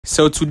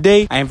So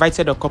today, I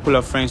invited a couple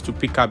of friends to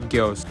pick up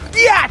girls.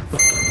 Yes!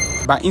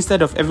 But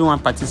instead of everyone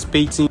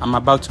participating, I'm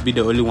about to be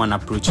the only one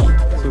approaching.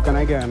 So can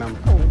I get a number?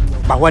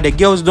 But what the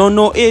girls don't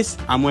know is,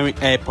 I'm wearing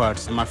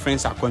AirPods and my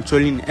friends are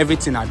controlling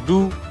everything I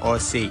do or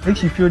say.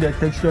 Make you feel the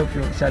texture of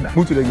your shadow.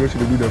 Move to the girl, she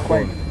will do the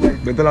call.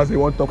 But tell us you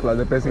want to talk like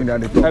the person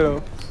that they talk.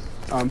 Hello.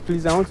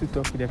 Please, I want to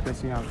talk to the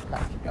person you are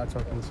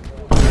talking to.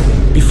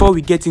 Before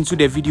we get into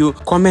the video,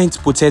 comment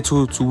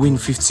potato to win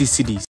 50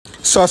 CDs.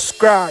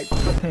 Subscribe.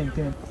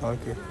 10.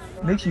 Okay.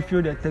 Make you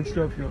feel the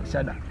texture of your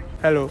shadow.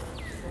 Hello.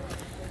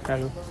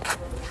 Hello.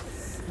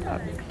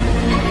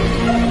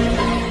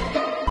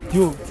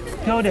 Yo,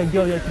 tell the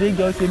girl, the 3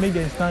 girls, say make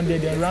them stand there,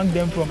 then rank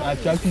them from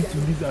attractive to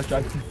least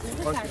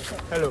attractive. Okay.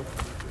 Hello.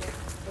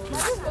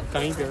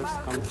 Can you girls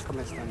come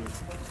and stand here?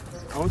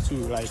 I want to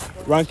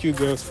rank you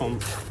girls from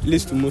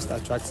least to most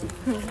attractive.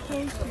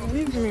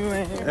 Leave me,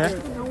 man.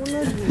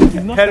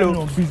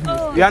 Hello. You are not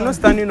standing You are not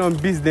standing on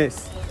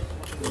business. on business.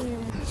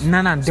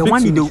 Nah, the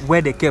one in the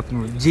where they kept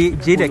no. J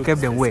they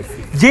kept them where.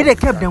 J they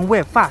kept them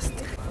where fast.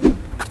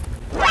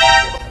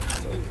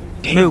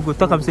 May we go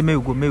talk and say may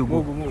we go. Move.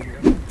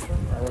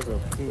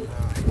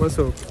 What's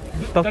up?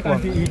 Talk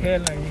and say your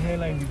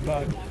hairline be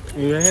bad.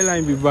 Your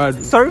hairline be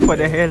bad. Sorry for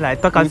the hairline.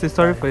 Talk and say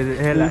sorry for the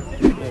hairline.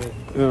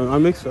 No, I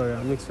make sorry.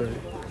 I make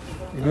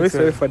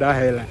sorry for that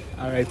hairline.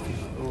 Alright.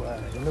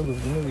 You know be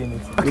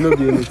anything. You know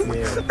be anything.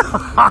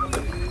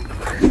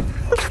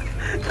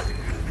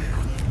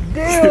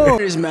 Damn!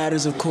 It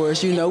matters, of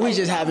course. You know, we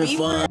just having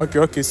fun.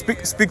 Okay.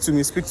 Speak to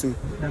me.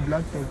 The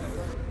black dog.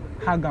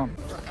 Hagam.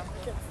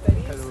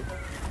 Hello.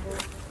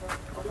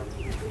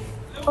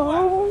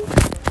 Oh.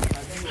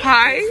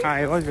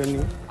 Hi, What's your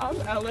name?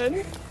 I'm Ellen.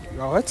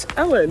 You are what?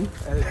 Ellen.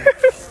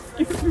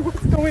 Excuse me,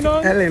 what's going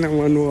on? Ellen, I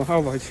want to know. How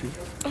about you?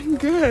 I'm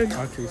good.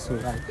 Okay, so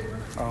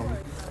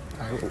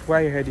where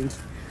are you heading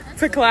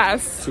To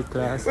class. to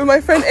class? With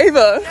my friend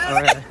Ava.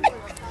 Alright.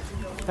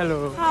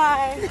 Hello.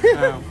 Hi.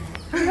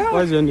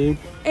 What's your name?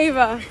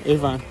 Ava.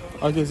 Evan.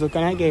 Okay, so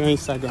can I get your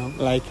Instagram?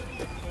 Like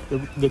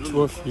the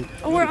two of you.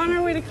 Oh, we're on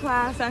our way to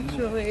class,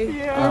 actually.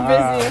 Yeah. We're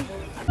busy.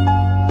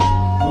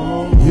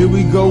 Here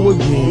we go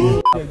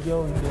again. The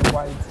girl in the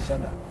white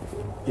shadow.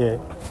 Yeah.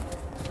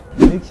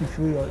 Makes you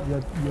feel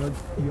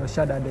your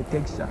shadow, the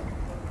texture.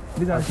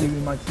 This is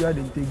the material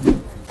they take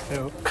you.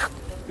 Hello.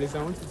 Please, I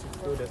want you to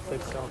throw the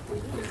texture of my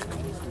clothes. I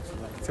want you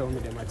to tell me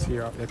the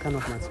material, the kind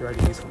of material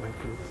you use for my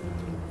clothes.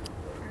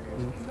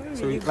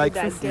 So really like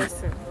good at feel free.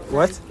 guessing.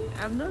 What?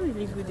 I'm not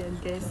really good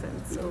at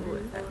guessing, so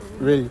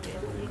Really?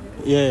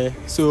 Yeah.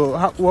 So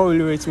what will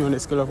you rate me on a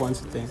scale of 1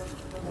 to 10?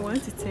 1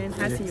 to 10,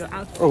 how to your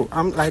outfit. Oh,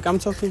 I'm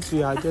talking to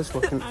you. I'm just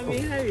walking. I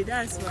mean, hurry,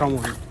 that's why. Come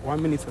on,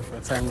 1 minute of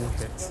your time won't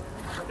hurt.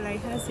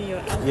 Like, how's your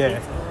outfit? Yeah.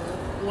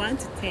 1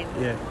 to 10.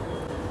 Yeah.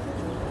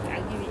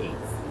 I'll give you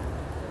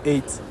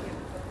 8.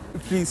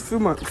 Please feel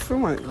my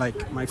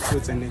my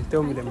clothes and then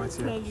tell me the 8.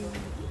 material.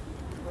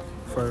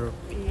 For real.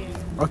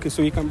 Yeah. Okay,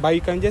 so you can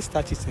just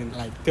touch it and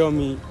tell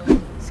me.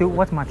 So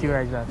what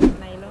material is that?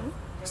 Nylon.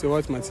 So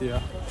what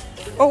material?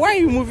 Oh, why are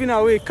you moving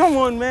away? Come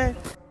on, man.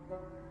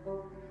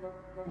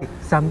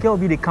 Some girl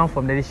be they come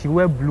from there. She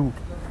wear blue.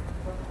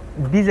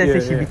 Business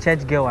say she be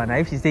church girl, and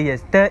if she say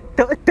yes,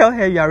 tell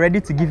her you are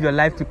ready to give your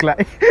life to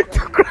Christ. To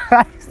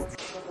Christ.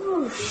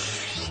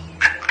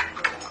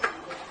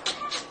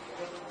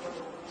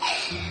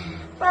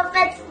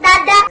 Prophet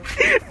Dada.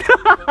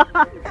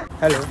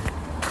 Hello.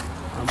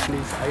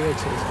 Please, are you a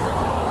church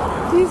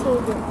girl? Please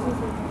hold it.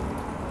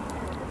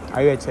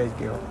 Are you a church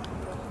girl?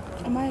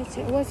 Am I?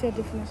 What's your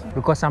definition?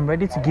 Because I'm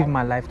ready to give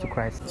my life to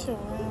Christ. Sure,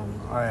 I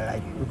am.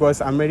 Alright,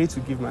 because I'm ready to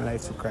give my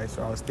life to Christ,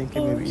 so I was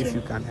thinking maybe if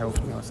you can help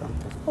me or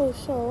something. Oh,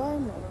 sure, why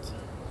not?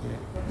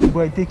 Yeah.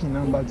 Boy, take your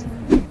number too.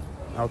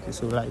 Okay,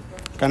 so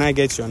can I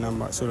get your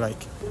number? So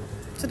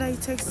Should I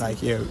text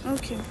yeah.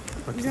 Okay.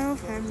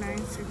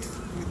 0596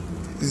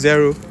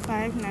 0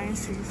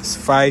 596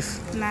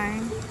 5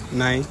 9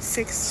 9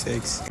 6.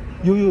 6.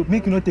 Yo,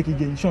 make you not take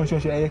again. Sure.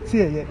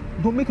 Say,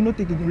 don't make you not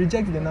take again.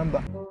 Reject the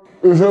number.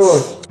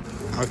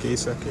 Okay,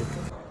 it's okay.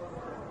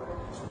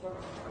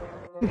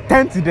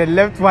 Turn to the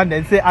left one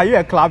and say, are you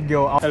a club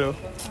girl? Hello.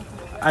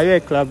 Are you a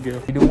club girl?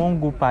 You don't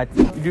want go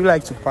party. Do you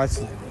like to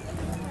party?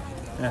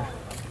 Yeah.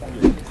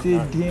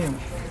 Say damn.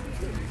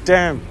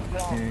 Damn.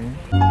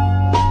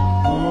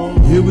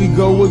 Here we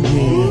go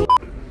again.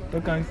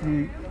 You can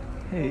say,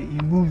 hey, he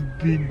moves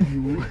big,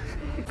 you.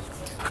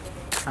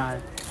 Hi.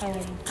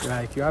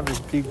 You have a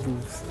big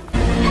boobs.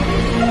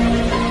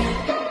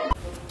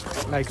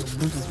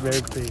 Boobs is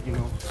very big, you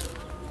know.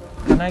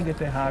 Can I get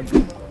a hug?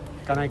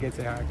 Can I get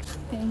a hug?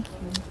 Thank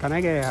you. Can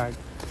I get a hug?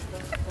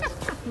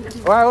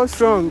 Why?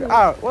 What's wrong?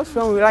 What's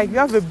wrong? You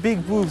have a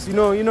big boobs, you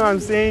know what I'm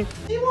saying?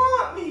 She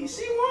want me.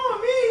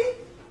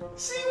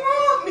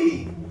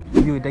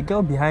 Yo, the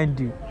girl behind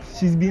you.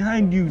 She's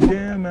behind you,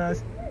 damn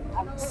ass.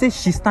 Say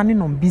she's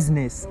standing on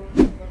business.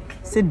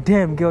 Say,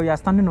 damn girl, you're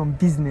standing on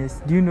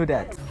business. Do you know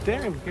that?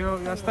 Damn, girl,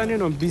 you're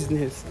standing on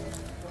business.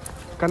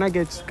 Can I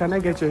get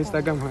your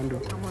Instagram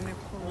handle? I'm on a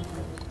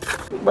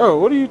call. Bro,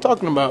 what are you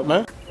talking about,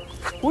 man?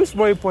 Who's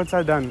more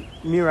important than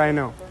me right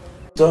now?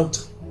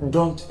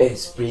 Don't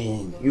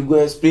explain. You go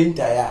explain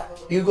tire.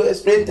 You go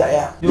explain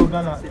tire. Yo,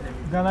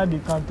 Ghana, they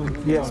can't talk.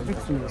 Yeah,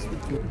 speak to me.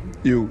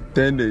 You,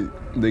 10 days,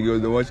 the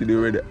girls, the one she did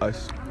wear the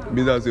ash.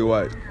 Business say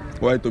why?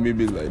 Why to me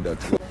be like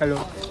that? Hello.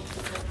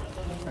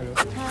 Hello.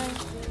 Hi.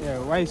 Yeah,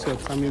 why is your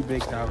tummy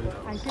big that way?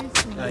 I can't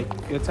see.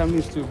 Like, your tummy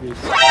is too big.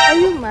 Are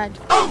you mad?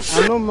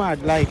 I'm not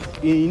mad.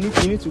 Like, you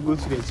need to go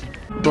to the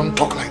gym. Don't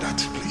talk like that,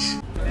 please.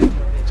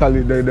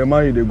 Charlie, the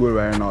man they go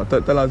right now.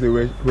 Tell us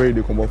where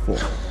they come up for.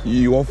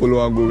 You won't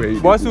follow and go where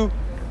you Bossu.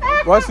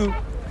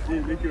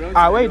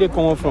 Where they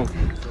come from?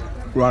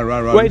 Run.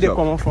 Where they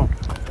come from?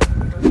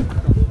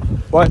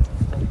 What?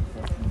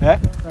 Eh?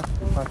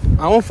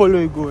 I won't follow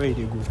you go where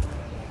they go.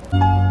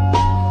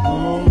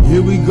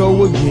 Here we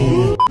go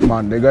again.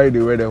 Man, the guy they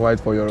wear the white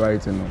for your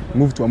right, you know.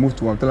 Move to him.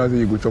 Tell us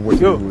you go chop what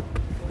you do.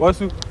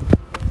 Bossu.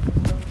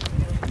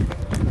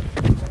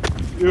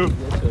 Yo.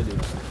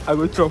 I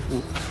go chop.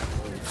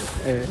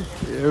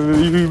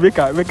 You make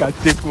a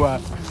take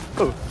one.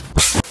 Oh.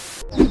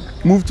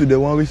 Move to the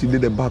one where she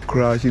did the back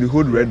crash. She did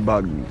hold red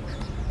bag.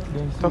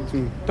 Talk to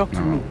me.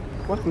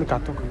 What make I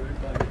talk?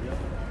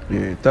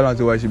 Yeah, tell us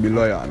why she be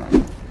lawyer now.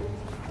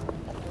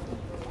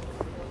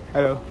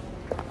 Hello.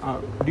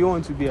 Do you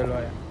want to be a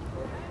lawyer?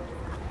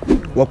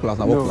 What class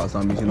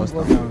and she not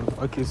stand.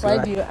 Okay, so Why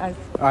like, do you ask?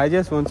 I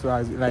just want to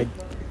ask, like,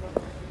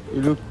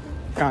 you look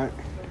Okay.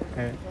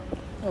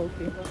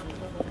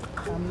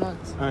 I'm not.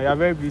 you're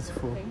very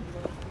beautiful.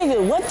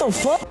 What the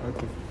fuck?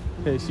 Okay.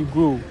 Hey, she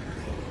grew.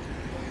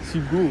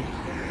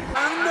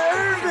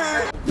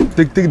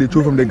 Take the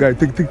throw from the guy.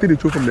 Take the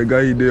throw from the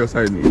guy he did your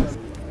side.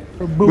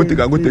 Go take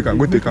him.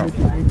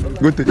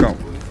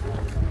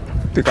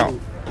 Take him.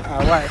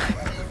 Why?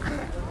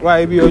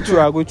 Why be your true?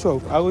 I go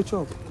chop.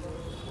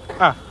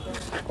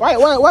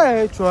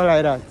 Why throw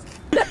like that?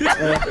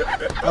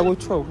 I go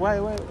chop. Why?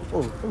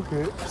 Oh,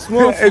 okay.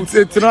 Small food.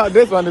 It's not.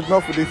 This one is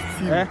not for the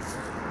steam.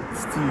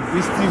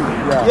 It's steam.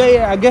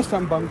 Yeah. I guess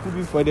some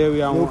bamboo for there.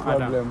 We are No one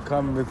problem.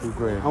 Come make we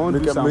go. I want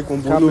to do some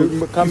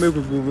combo. Come make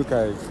we go. Make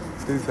I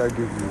things I give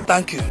you.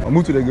 Thank you. I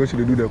move to the girl. She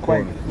do the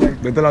call.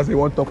 They tell us they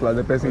want to talk like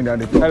the person that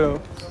they talk. Hello.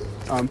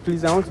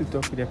 Please, I want to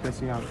talk to the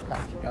person you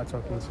are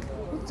talking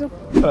to.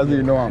 Tell us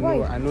you know him.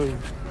 I know you.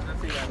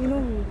 You know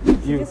me.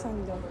 You. Yes,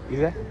 I'm done. Is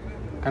there?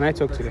 Can I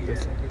talk to the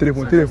person?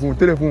 Telephone.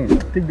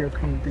 Take the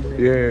phone.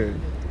 Yeah.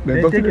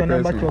 Then talk to take the your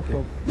number, person. chop.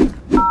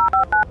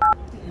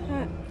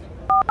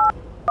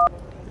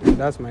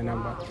 That's my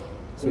number,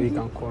 so you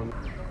can call me.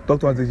 Talk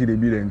to us if they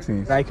be them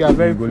things. Like you are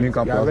very. We go link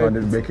up you are us very on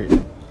this pretty.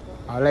 bucket.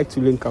 I like to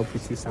link up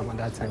with you some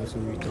other time so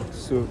we talk.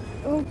 So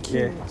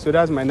Okay. yeah, so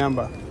that's my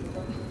number.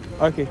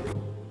 Okay.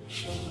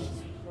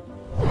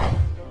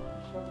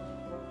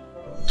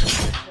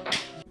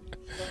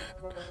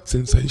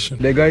 Sensation.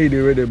 The guy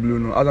they wear the blue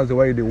no. As I say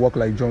why they walk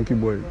like junkie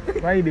boy.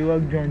 Why they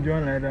walk John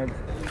like that?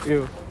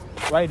 Yo,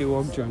 why they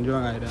walk John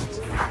like that?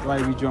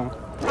 Why we John?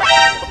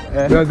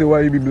 That's the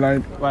why you be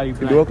blind. Why you They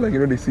blind? walk like you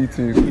know they see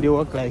things. They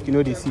walk like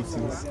they see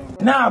things.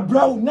 Nah,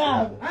 bro,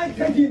 nah. I ain't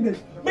taking this.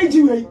 Make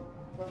you wait.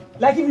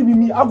 Like if it be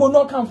me, I go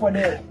not come for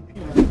that.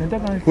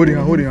 Hold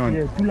your hand.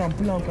 Yeah, pull on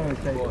from the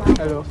side.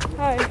 Hello.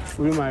 Hi.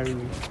 Will you marry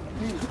me?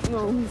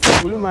 No.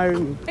 Will you marry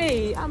me?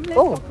 Hey, I'm late.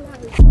 Oh.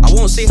 I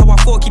won't say how I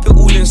thought, keep it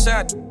all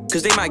inside,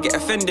 cause they might get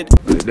offended.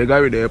 The guy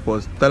with the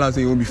AirPods, tell us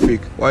he won't be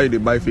fake. Why they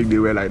buy fake they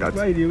wear like that?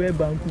 Why they wear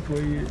banku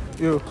for you?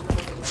 Yo,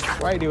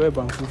 why they wear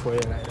banku for you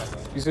like that?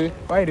 You see,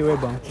 why they wear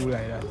banku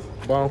like that?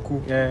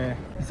 Banku? Yeah.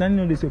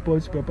 Sunday no they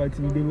support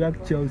property, they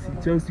work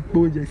Chelsea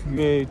pro jersey.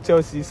 Yeah,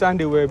 Chelsea,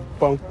 Sunday wear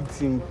banku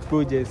team,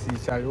 pro jersey,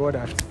 Charlie, what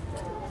that?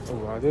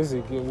 Oh, I just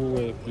go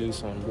where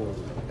place on board.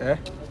 Eh?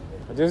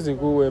 I just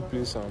go where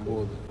place on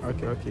board.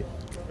 Okay.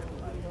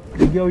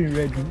 The girl in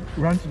red,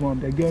 run to one.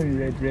 The girl in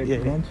red, Yeah.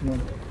 run to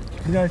one.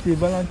 You know, say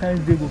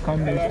Valentine's Day will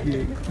come next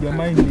year. Your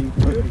mind day.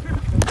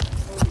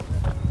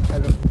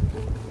 Hello.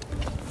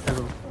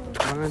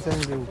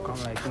 Valentine's Day will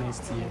come like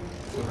next year.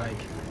 So like,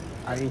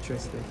 are you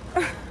interested?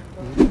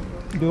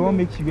 They won't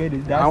make you wear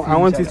that. I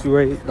want you to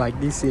wear like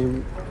this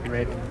same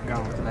red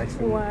gown. Like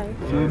Why?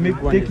 So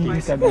take you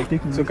Instagram,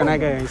 take me. So can I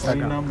get your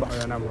Instagram? Or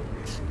Your number.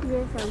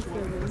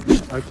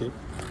 057 Okay.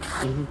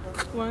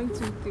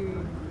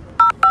 123.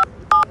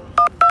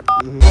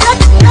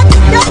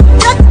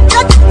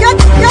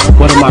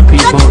 What are my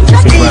people?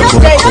 It's your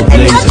boy Cole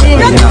Blaze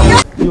right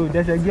now. Yo,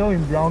 there's a girl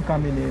in brown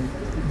coming in.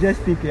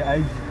 Just take her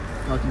IG.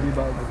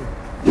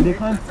 Okay. They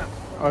can't.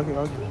 Okay.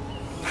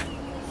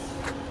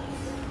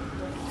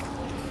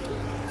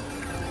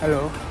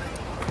 Hello.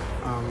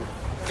 I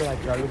feel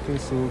like you are looking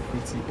so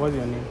pretty. What's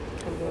your name?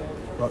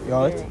 Your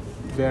what?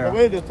 Vera.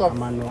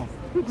 Amano.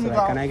 So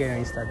like, can I get your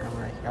Instagram?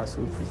 Like, you are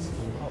so pretty.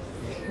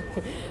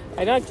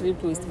 I don't actually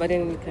post, but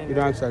then we can. You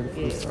don't actually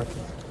post?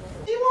 Okay.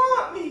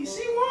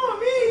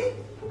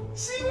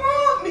 She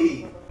want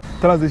me.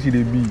 Tell us that she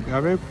they be. You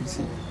are very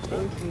pretty.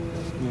 Thank you.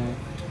 Yeah.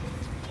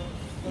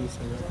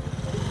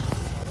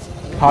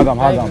 Hug him.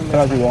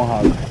 Tell us you want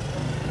hug.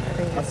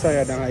 After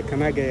you're done, like,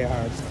 can I get your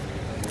hug?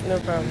 No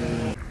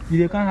problem. If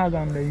they can't hug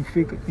them, then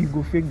you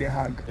go fake the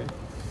hug.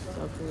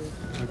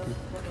 Okay.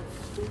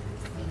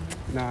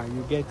 Nah,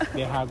 you get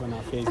the hug on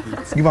our face.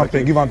 Give him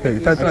peg, give him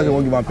peg. Tell us they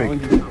won't give him peg.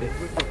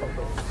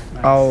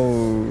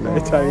 Oh.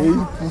 That's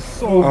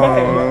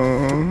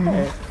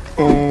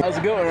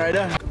a good one right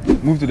there.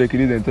 Move to the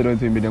kiddies and tell them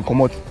to me, then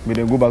come out. May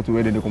then go back to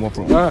where they come out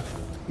from.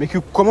 Make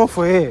you come out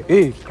for here.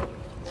 Hey,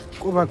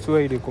 go back to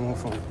where they come out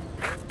from.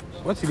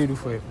 What did they do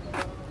for you?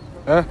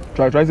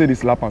 Try say the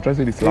slap and try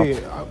say the slap.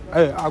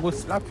 Hey, I go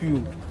slap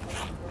you.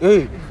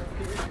 Hey,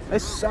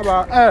 let's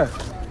slap.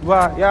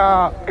 But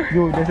yeah.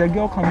 Yo, there's a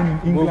girl coming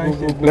in England.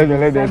 Go.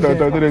 Let them. Tell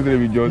them to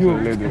be judged.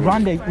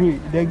 Run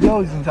the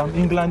girl is in some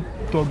England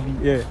top B.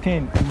 Yeah.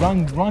 10.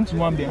 Run to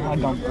one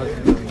behind them.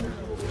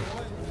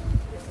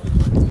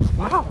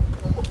 Wow.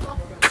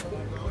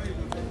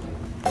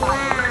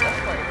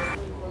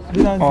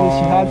 She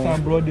had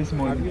some bro this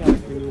morning.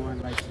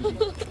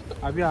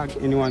 Have you hugged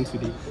anyone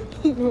today?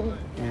 No.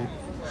 Yeah.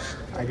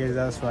 I guess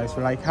that's right.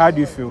 So like, how do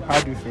you feel?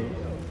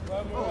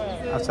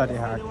 After the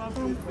hug?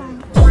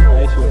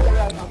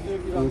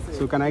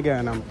 So can I get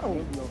a number?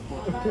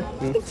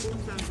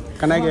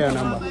 Can I get a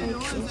number?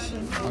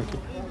 Okay.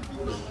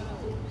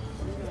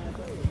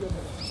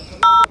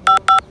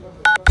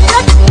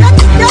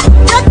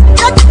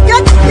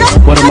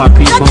 What are my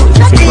people?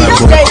 It's your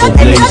boy Cold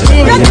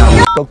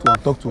Blazer.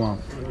 Talk to him.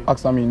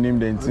 Ask him his name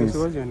then things. So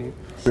what's your name?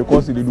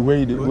 Because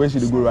where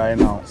should they go right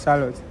now?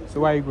 Charlotte. So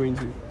where are you going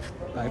to?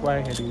 Like, where are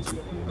you heading to?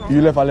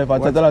 You left. Tell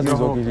us it's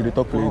okay, she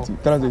talk plenty.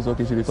 Tell us it's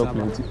okay, she talk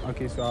plenty.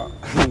 Okay, so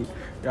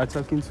you are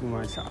talking too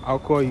much. I'll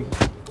call you.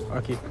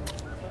 Okay.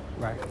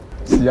 Bye.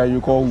 See how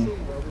you call me.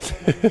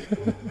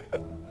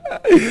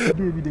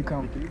 Baby, they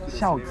come.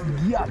 Shout,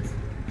 giat.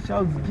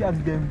 Shout,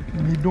 giat them,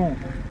 me don't.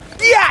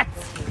 Giat!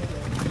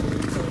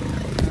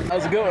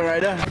 That's a good one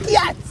right there.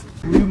 Giat!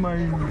 Will you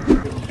marry me?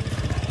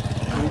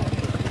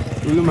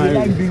 Will you marry me? I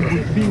like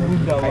big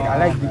bunda. Like, I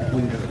like big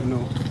bunda, you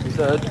know.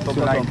 So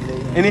like,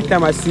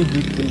 anytime I see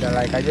big bunda,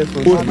 like, I just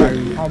want to marry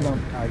you.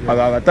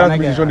 Tell us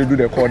make sure they do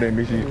the call then,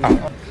 make sure.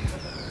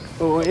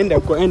 Oh, end the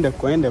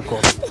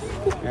call.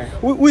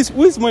 Who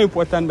is more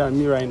important than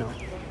me right now?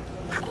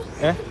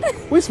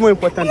 Who is more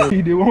important than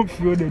me? They won't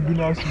feel the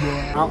dinner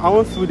small. I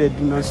won't feel the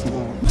dinner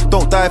small.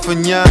 Don't die for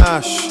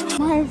nyash.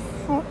 My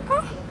phone.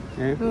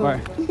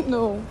 Why?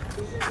 No.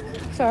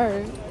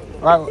 Sorry.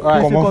 Why?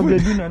 Because of the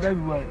dinner, that's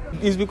why.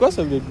 It's because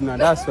of the dinner,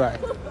 that's why.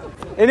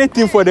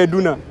 Anything for the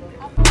dinner.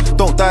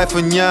 Don't die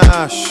for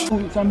nyash.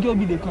 Some girl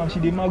be they come, she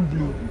they mark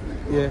blue.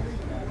 Yeah.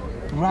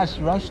 Rush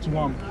to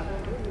one.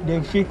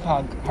 Then fake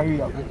hug,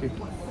 hurry up. Okay.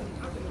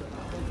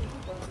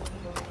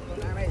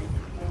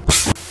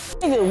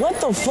 What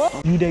the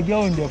fuck? You the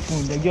girl in the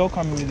phone, the girl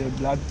coming with the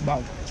black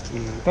bag.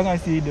 Can I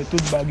say the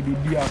tote bag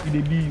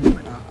they be you?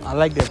 I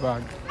like the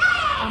bag.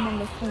 I'm on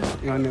the phone.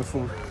 You're on the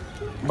phone.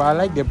 But I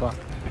like the bag.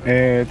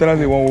 Tell us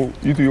you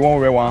won't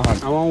wear one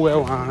hand. I won't wear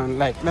one hand.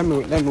 Like, let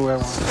me wear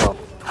one. Stop.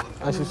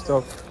 I should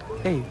stop.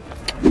 Hey.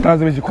 Tell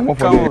us you should come up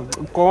for there.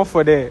 Come up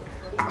for there.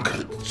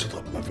 Shut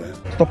up, my friend.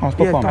 Stop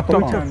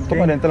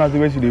him, then tell us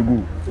where should they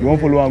go. You won't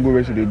follow and go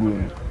where should they go.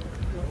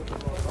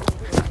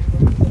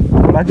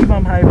 But give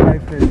him high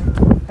five first.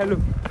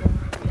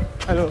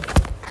 Hello.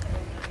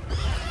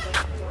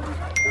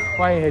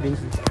 Why are you heading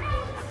to?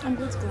 I'm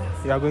going to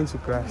class. You are going to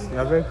class. You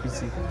are very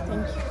pretty.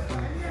 Thank you.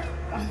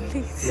 I'm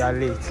late. You are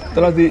late.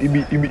 Tell us it be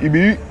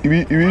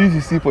easy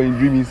to see for his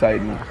dream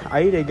inside me.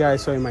 Are you the guy I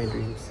saw in my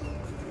dreams?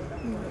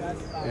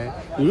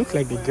 Yeah. You look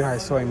like the girl I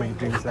saw in my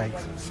dreams, like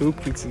so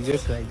pretty,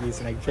 just like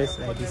this,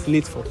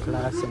 late for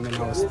class, and then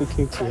I was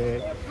speaking to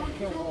her.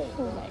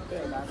 Oh my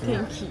God.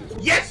 Thank you.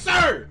 Yes,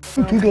 sir.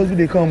 Two girls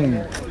they come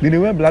they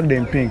wear black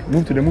then pink.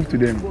 Move to them.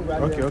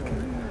 Okay.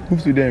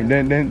 Move to them.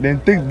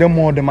 Then take them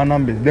all them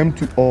numbers. Them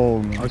to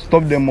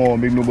stop them all,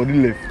 make nobody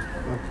left.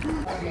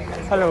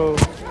 Hello.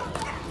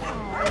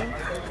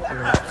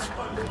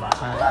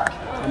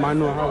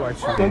 Amano, how about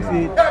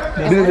you?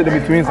 This is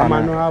the twins.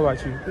 Amano, how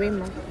about you?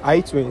 Rima. Are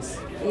you twins?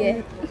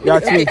 Yeah. You are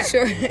twins?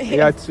 Sure.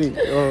 You are twins.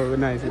 Oh,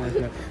 nice.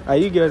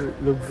 You guys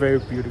look very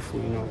beautiful,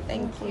 you know.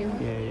 Thank you.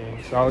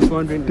 Yeah. So I was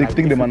wondering.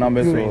 Take them my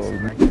numbers.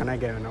 Can I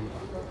get a number?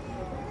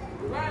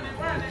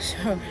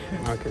 Sure.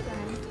 Okay.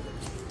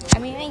 I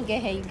mean, when you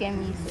get here, you get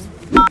me.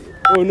 So.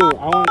 Oh no,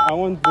 I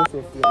want both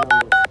of your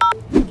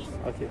numbers.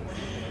 Okay.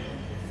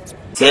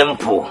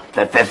 Simple.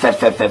 Try take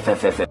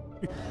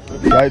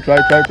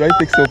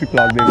selfie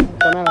plus them.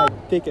 Can I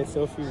like take a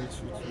selfie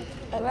with you?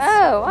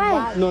 Wow,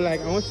 why? No,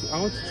 like I want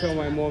to tell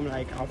my mom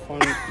like I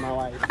found my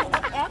wife.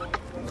 Okay?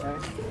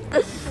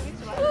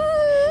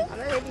 I'm not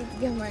ready to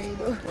get married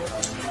though.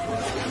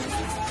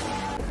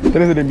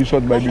 Tell us that they be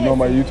short by be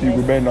normal. You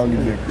go bend down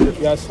with them.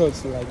 You are short,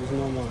 so like it's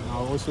normal.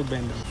 I'll also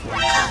bend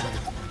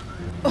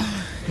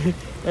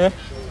down.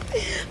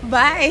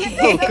 Bye.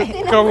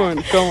 Come on.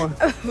 Bye.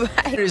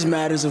 It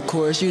matters, of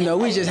course. You know,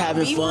 we just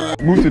having fun.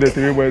 Move to the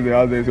three boys in the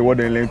house and say what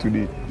they learned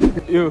today.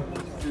 Yo,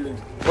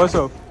 what's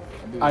up?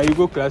 You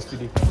go class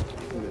today.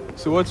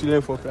 So what you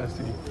learn for class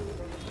today?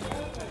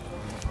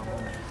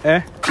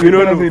 You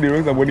don't know. Say the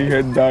rest of body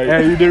head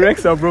die. You the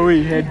rest of bro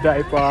head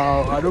die.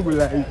 Wow, I don't be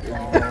like.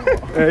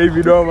 If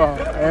you don't know,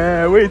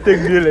 where you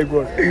take the leg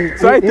one.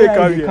 So I take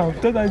come here.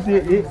 Talk and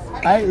say,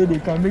 I they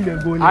can make them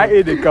go.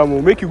 I they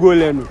come, make you go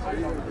learn.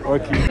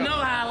 Okay. You know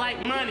how I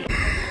like money.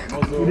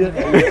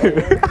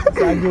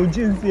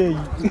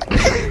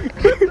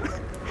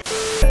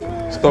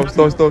 Stop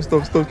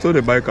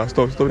the biker.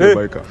 Stop the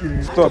biker.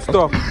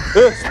 Stop.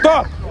 Hey,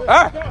 stop.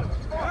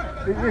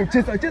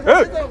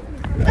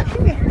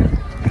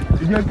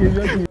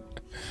 Okay.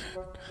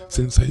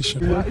 Sensation.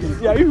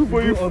 Yeah, you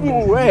people, you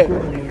fool, eh?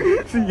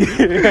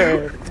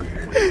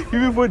 You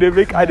people, they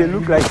make they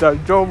look like some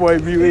John boy.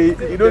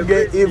 You don't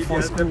get A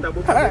for school.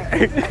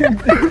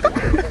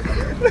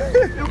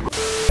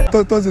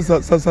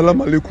 Salam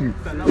alaikum.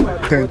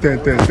 10.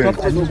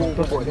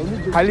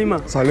 Halima.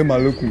 Salam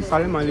alaikum.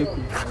 Salam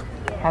alaikum.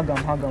 Hug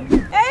him.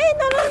 Hey,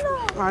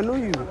 no. I know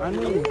you.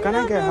 Can I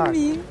get hug?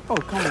 Oh,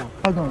 come on.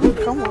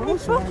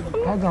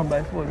 Hug him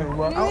by force.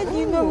 Where do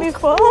you know me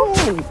from?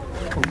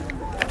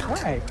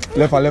 Why?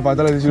 Left. Tell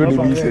her she don't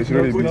be safe. She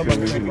don't be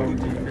safe.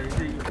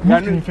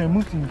 Move to your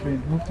friend.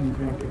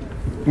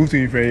 Move to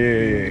your friend.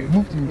 Yeah.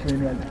 Move to your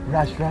friend.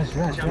 Rush.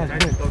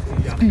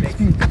 Speed.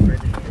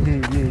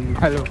 Yeah.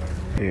 Hello.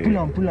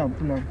 Yeah. Pull on.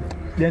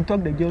 Then talk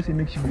the girl say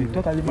make she go.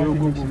 Talk as if I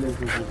make she go.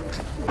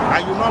 Are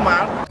you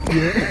normal?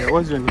 Yeah.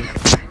 What's your name?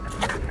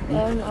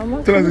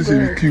 I'm Tell her she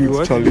be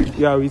cute, Charlie.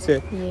 Yeah, we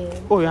said.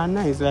 Yeah. Oh, you're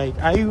nice. Like,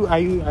 are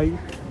you?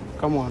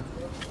 Come on.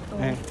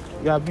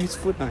 You are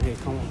beautiful now. Hey,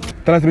 come on.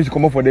 Tell her she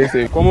come up for this.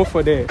 Come up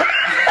for there.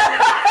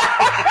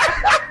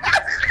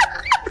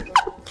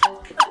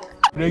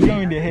 The girl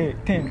in the hair,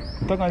 10.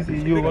 Talk and say,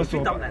 yo, what's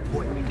up?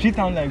 Treat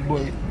them like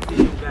boy.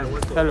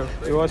 Hello,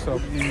 hey, what's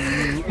up?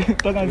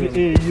 Talk and say,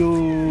 hey,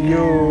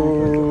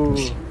 yo.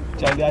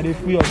 Charlie, I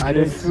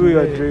feel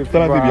your dream.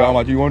 Tell her to be how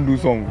much you want to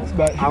do song.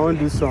 I want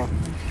to do song.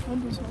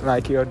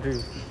 Like your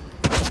dream.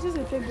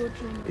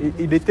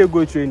 They take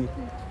go training.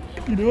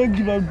 You don't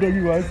give up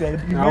doggy one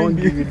side. I won't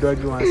give you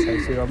doggy one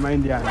side, so your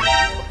mind there.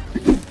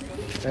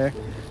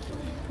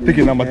 Take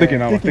a number.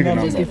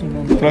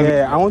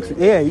 Yeah, I want to.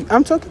 Yeah,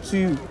 I'm talking to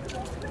you.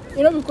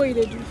 You know because you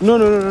did. No.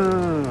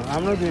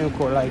 I'm not doing a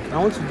call. Like, I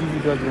want to give you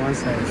doggy one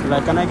side. So,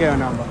 like, can I get your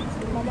number?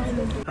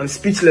 I'm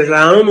speechless. Like,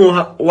 I don't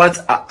know what.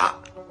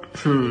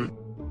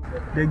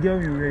 The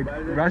girl you read,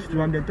 rush to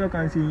him, they talk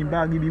and say, in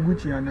bag, give you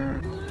Gucci and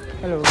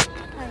Hello.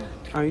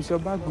 And it's your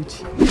bag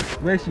Gucci.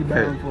 Where she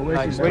buy them for?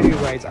 Where you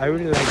write? I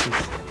really like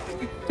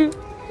it.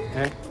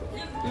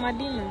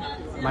 Madina.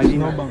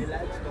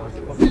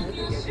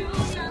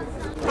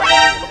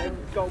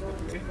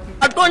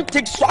 I don't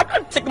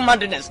take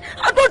madness.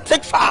 I don't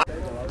take far.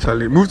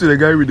 Charlie, move to the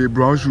guy with the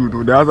brown shoe.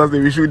 No, the others they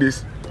will shoot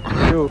this.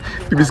 Yo,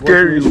 it be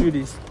scary. Shoot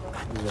this.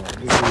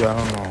 I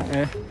don't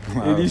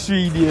know. It is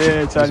sweet,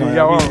 Charlie.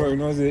 You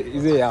know, is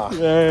it yeah?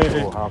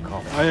 Oh, how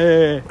come?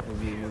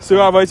 So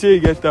how about you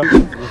get that?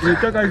 You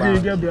talk and say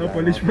you get brown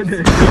polish for them.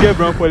 You get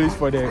brown polish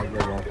for them.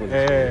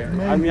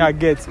 I mean, I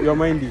get your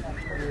mindy.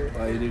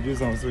 You do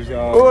some social.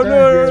 Oh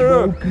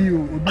no.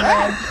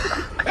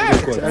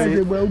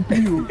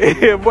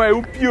 Boy,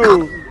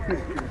 Upio.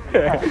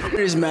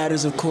 It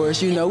matters, of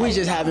course. You know, we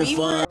just having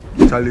fun.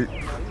 Charlie,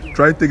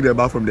 try to take the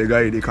bath from the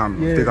guy. They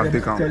come. Yeah, take him.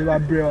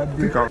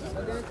 Take him.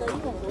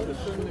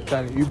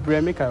 Charlie, you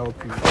bray, make I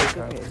help you.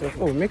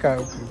 Oh, make I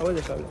help you.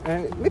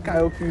 Make I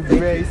help you,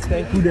 bray.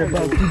 Put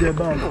the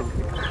bag.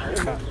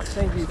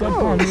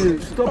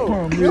 Stop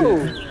on me.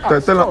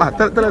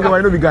 Tell her why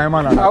you know the guy,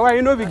 man. Why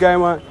you know the guy,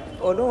 man?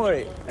 Oh, don't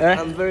worry.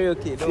 I'm very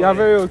okay. You are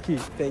very okay.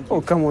 Thank you.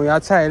 Oh, come on, you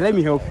are tired. Let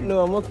me help you. No,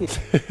 I'm okay.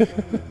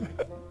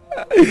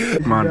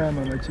 Man,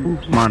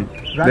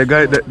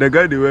 the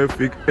guy they wear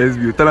fake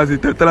SB. Tell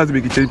us to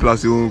make it change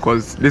plus you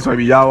because this might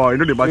be yawa. You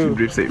know the battery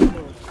drip safe.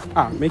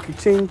 Make you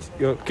change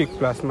your kick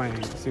plus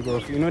mine. So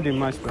you know the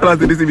match. Tell us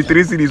this will be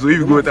 3 CDs. So if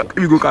you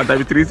go counter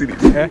with 3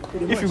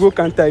 CDs. If you go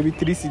counter with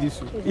 3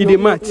 CDs, it the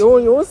match. You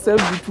won't sell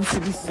be 2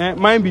 CDs.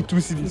 Mine be 2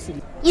 CDs.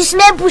 You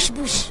smell bush.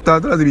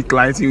 Tell us to be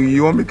clients.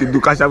 You want me to do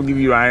cash up give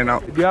you right now.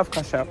 Do you have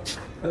cash up?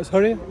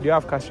 Sorry? Do you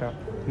have cash up?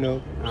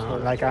 No.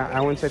 Like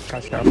I wanted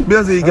cash up.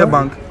 Because you get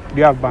bank. Do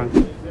you have bank?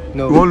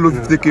 No. You want load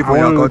 50k for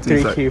your account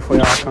inside. 3k for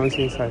your account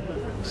inside.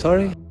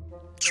 Sorry?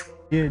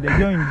 Yeah, the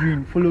girl in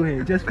green. Follow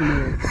her. Just follow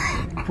her.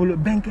 Follow.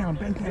 Bank him.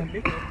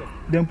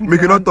 Then put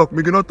Make you not talk.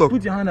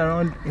 Put your hand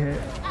around her.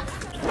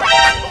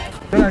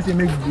 Then I say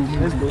make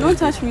go. Don't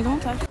touch me.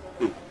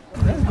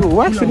 Let's go.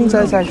 Why shouldn't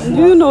I touch you?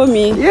 Do you know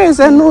me? Yes,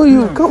 I know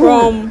you. Come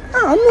on.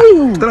 I know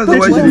you.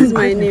 What is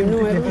my name?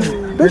 No, I don't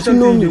know. Don't you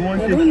know me?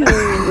 I don't know.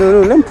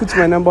 No, let me put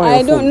my number on your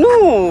phone. I don't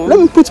know. Let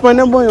me put my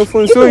number on your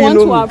phone If so you you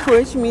know want to me.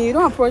 approach me, you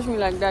don't approach me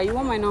like that. You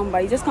want my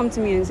number, you just come to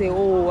me and say,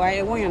 oh,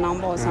 I want your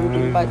number or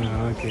something. But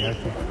Okay.